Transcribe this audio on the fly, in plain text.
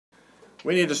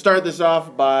We need to start this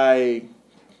off by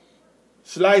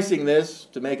slicing this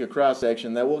to make a cross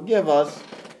section that will give us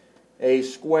a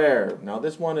square. Now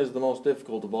this one is the most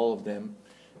difficult of all of them,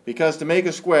 because to make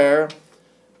a square,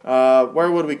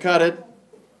 where would we cut it?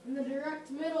 In the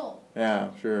direct middle. Yeah,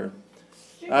 sure.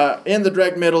 In the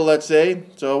direct middle, let's say.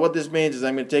 So what this means is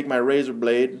I'm going to take my razor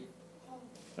blade.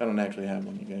 I don't actually have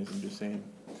one, you guys, I'm just saying.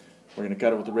 We're going to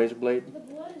cut it with the razor blade.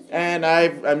 And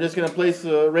I'm just going to place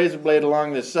the razor blade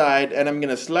along this side, and I'm going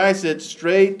to slice it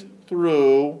straight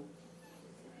through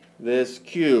this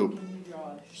cube.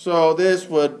 So this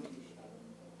would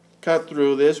cut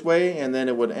through this way, and then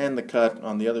it would end the cut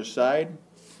on the other side.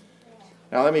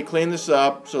 Now let me clean this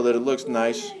up so that it looks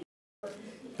nice.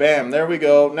 Bam, there we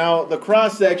go. Now the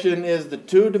cross section is the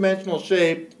two-dimensional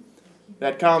shape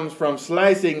that comes from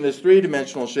slicing this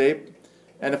three-dimensional shape.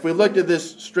 And if we looked at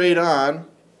this straight on,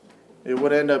 it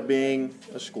would end up being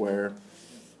a square.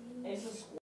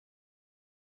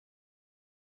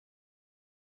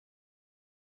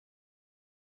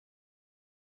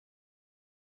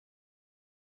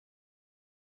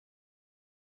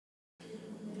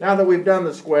 Now that we've done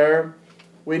the square,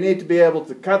 we need to be able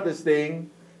to cut this thing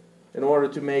in order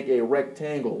to make a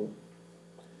rectangle,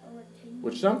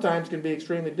 which sometimes can be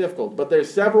extremely difficult. But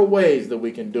there's several ways that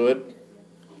we can do it.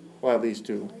 Well, at least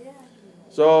two.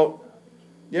 So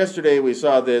yesterday we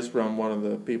saw this from one of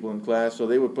the people in class. So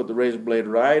they would put the razor blade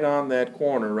right on that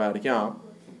corner right here.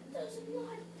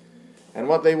 And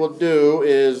what they will do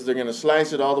is they're going to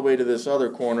slice it all the way to this other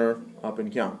corner up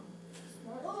in here.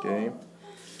 Okay.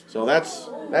 So that's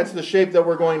the shape that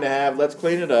we're going to have. Let's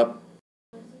clean it up.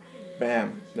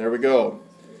 Bam. There we go.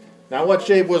 Now what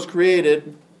shape was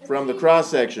created from the cross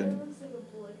section?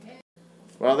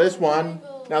 Well, this one,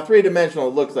 now three-dimensional,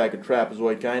 it looks like a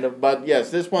trapezoid kind of, but yes,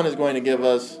 this one is going to give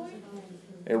us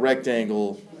a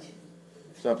rectangle,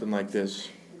 something like this.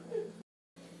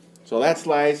 So that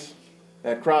slice,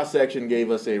 that cross section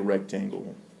gave us a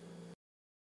rectangle.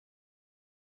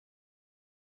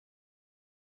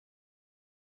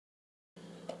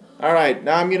 Alright,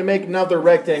 now I'm going to make another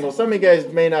rectangle. Some of you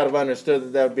guys may not have understood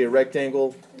that that would be a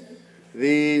rectangle.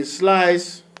 The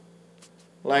slice,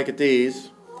 like these,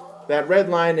 that red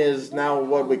line is now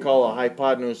what we call a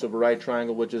hypotenuse of a right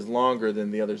triangle, which is longer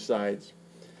than the other sides.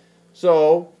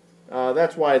 So,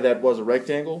 that's why that was a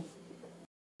rectangle.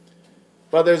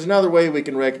 But there's another way we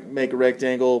can make a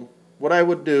rectangle. What I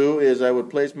would do is I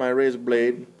would place my razor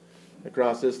blade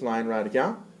across this line right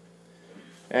here.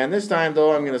 And this time,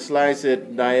 though, I'm going to slice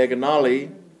it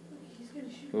diagonally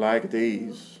like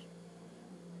these.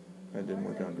 That didn't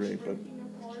work out great, but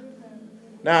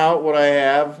now what I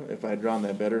have, if I had drawn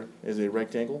that better, is a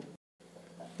rectangle.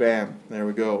 Bam, there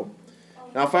we go.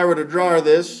 Now if I were to draw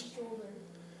this,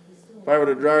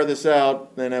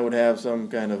 out, then I would have some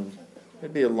kind of,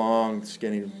 it'd be a long,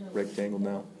 skinny rectangle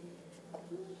now.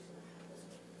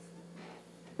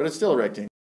 But it's still a rectangle.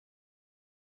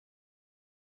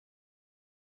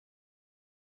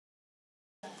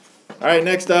 Alright,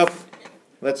 next up,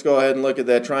 let's go ahead and look at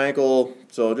that triangle.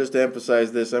 So just to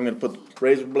emphasize this, I'm going to put the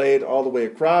razor blade all the way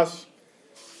across.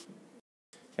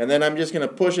 And then I'm just going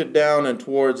to push it down and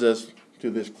towards us to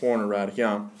this corner right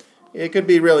here. It could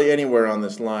be really anywhere on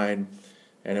this line,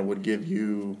 and it would give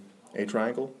you a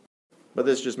triangle. But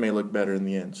this just may look better in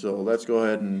the end. So let's go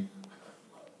ahead and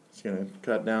it's going to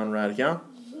cut down right here.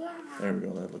 There we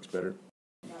go, that looks better.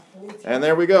 And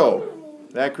there we go.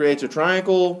 That creates a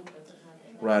triangle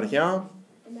right here,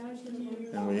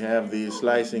 and we have the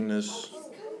slicing this,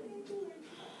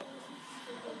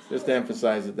 just to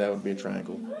emphasize that that would be a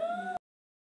triangle.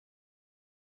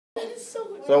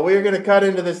 So we're going to cut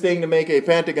into this thing to make a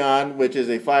pentagon, which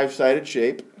is a five-sided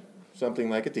shape, something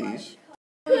like a tease.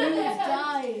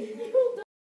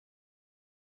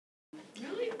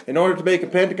 In order to make a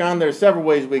pentagon, there are several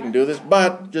ways we can do this,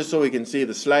 but just so we can see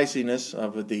the sliciness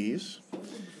of a tease,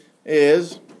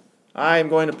 is I'm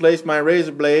going to place my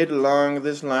razor blade along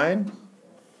this line,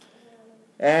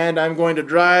 and I'm going to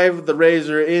drive the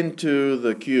razor into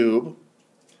the cube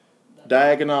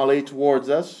diagonally towards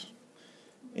us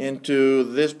into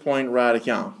this point right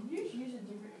here.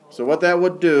 So what that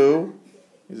would do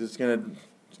is it's going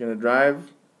to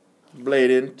drive the blade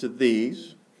into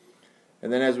these,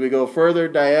 and then as we go further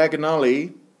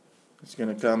diagonally, it's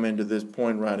going to come into this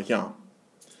point right here.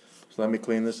 So let me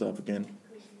clean this up again.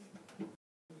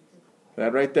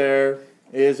 That right there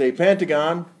is a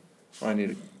pentagon. Oh, I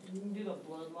need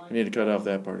to cut off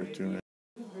that part too.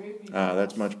 Ah,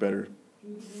 that's much better.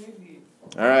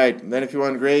 Alright, then if you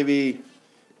want gravy,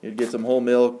 you'd get some whole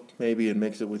milk maybe and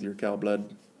mix it with your cow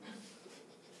blood.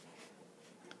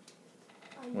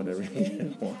 Whatever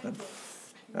you want.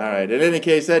 Alright, in any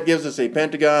case, that gives us a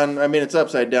pentagon. I mean, it's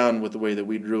upside down with the way that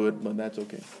we drew it, but that's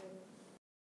okay.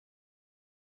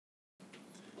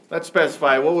 Let's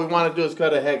specify. What we want to do is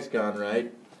cut a hexagon,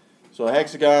 right? So a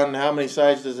hexagon, how many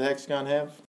sides does a hexagon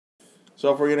have?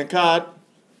 So if we're going to cut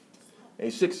a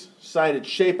six-sided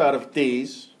shape out of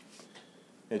these,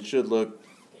 it should look,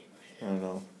 I don't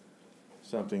know,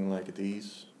 something like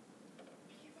these.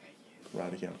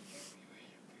 Right again.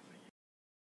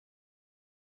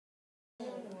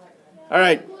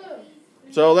 Alright,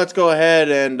 so let's go ahead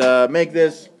and make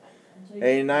this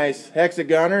a nice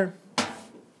hexagoner.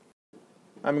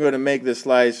 I'm going to make this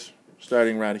slice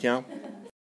starting right here.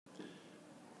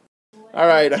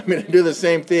 Alright, I'm going to do the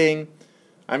same thing.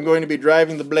 I'm going to be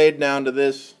driving the blade down to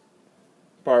this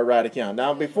part right here.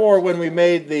 Now before, when we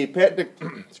made the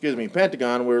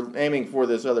pentagon, we're aiming for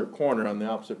this other corner on the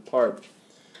opposite part.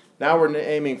 Now we're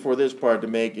aiming for this part to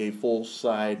make a full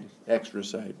side, extra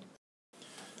side.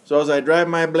 So as I drive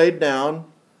my blade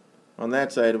down, on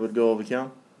that side it would go over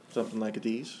here, something like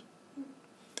these.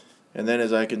 And then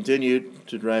as I continued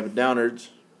to drive it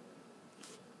downwards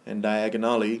and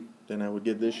diagonally, then I would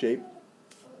get this shape.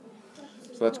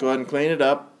 So let's go ahead and clean it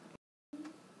up.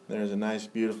 There's a nice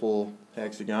beautiful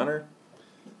hexagoner.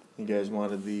 You guys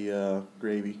wanted the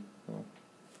gravy. Oh,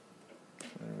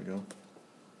 there we go.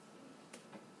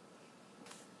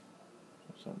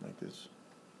 Something like this.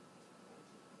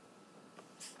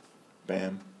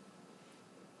 Bam.